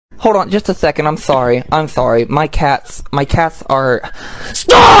Hold on, just a second. I'm sorry. I'm sorry. My cats are...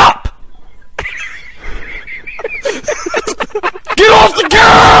 Stop! Get off the couch!